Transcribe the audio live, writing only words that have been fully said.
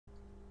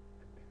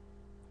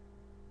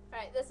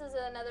Alright, this is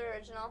another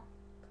original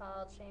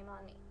called Shame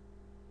on Me.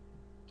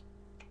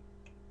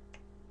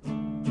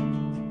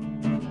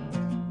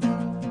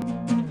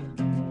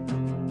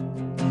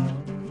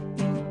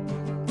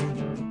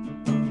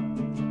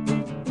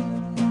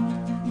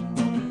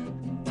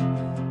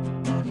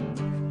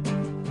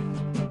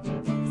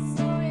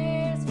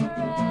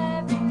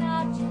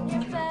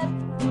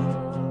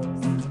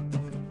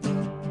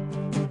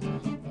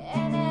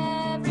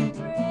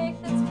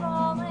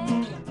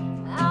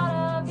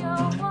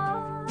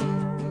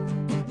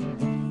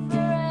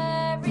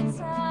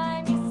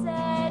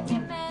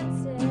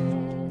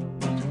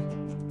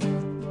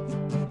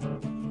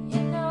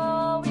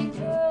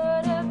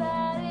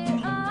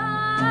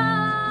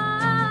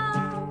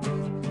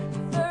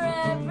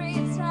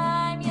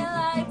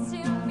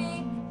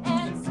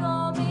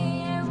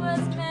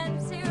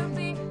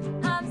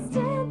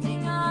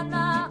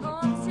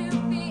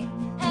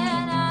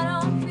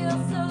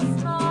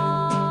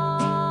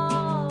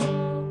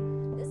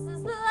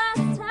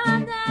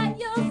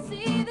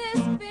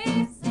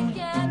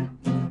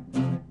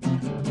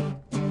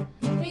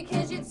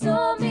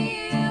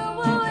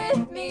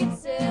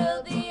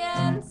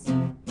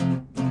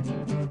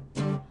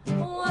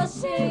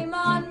 Shame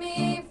on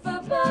me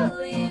for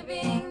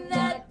believing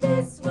that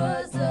this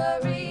was a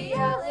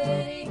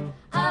reality.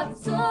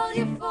 I've told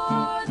you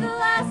for the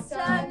last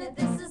time that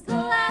this is the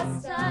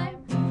last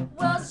time.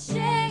 Well,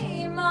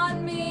 shame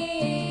on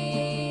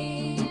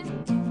me.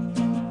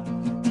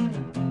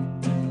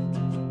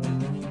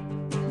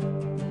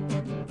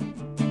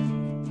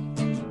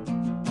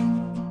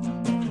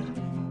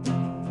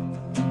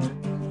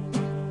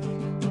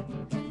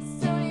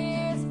 So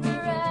here's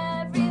for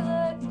every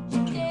look that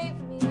you gave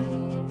me.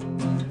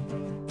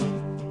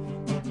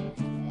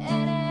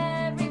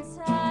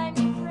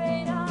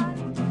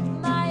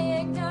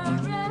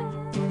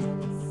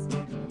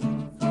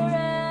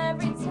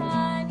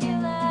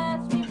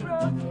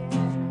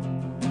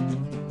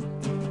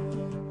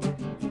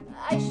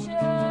 I should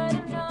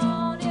have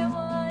known it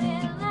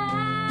wouldn't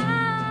last.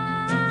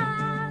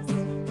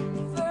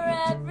 For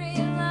every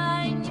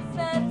line you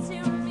fed to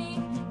me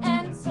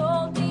and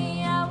told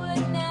me I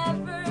would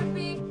never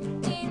be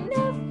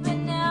enough, but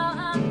now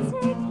I'm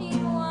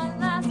taking one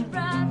last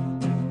breath.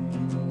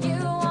 You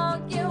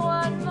won't get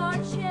one more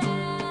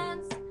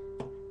chance.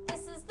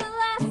 This is the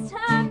last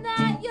time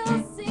that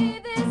you'll see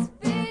this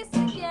face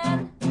again,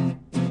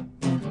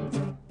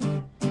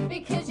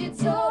 because you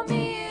told me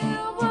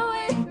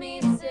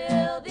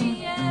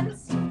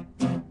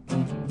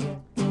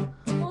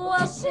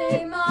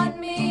shame on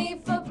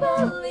me for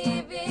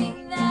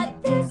believing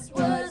that this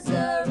was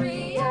a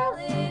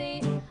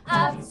reality.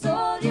 I've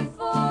told you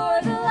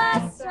for the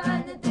last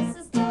time that this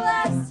is the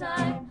last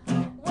time.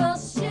 Well,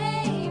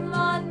 shame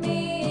on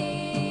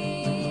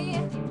me.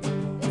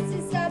 This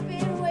has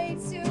happened way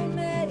too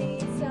many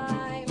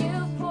times.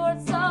 You've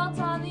poured salt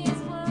on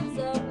these wounds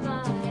of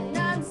mine, and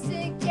I'm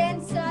sick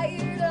and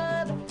tired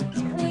of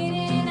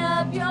cleaning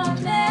up your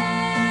mess.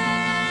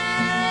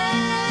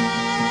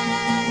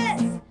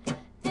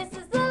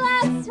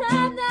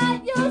 Time that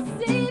you'll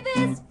see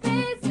this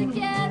face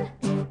again,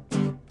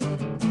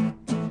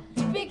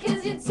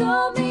 because you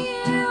told me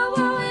you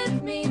were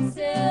with me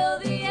till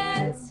the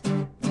end.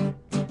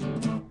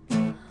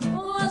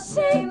 Well,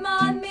 shame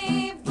on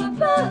me for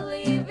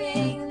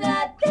believing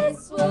that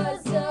this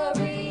was a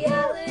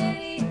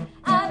reality.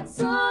 I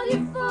told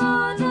you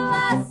for the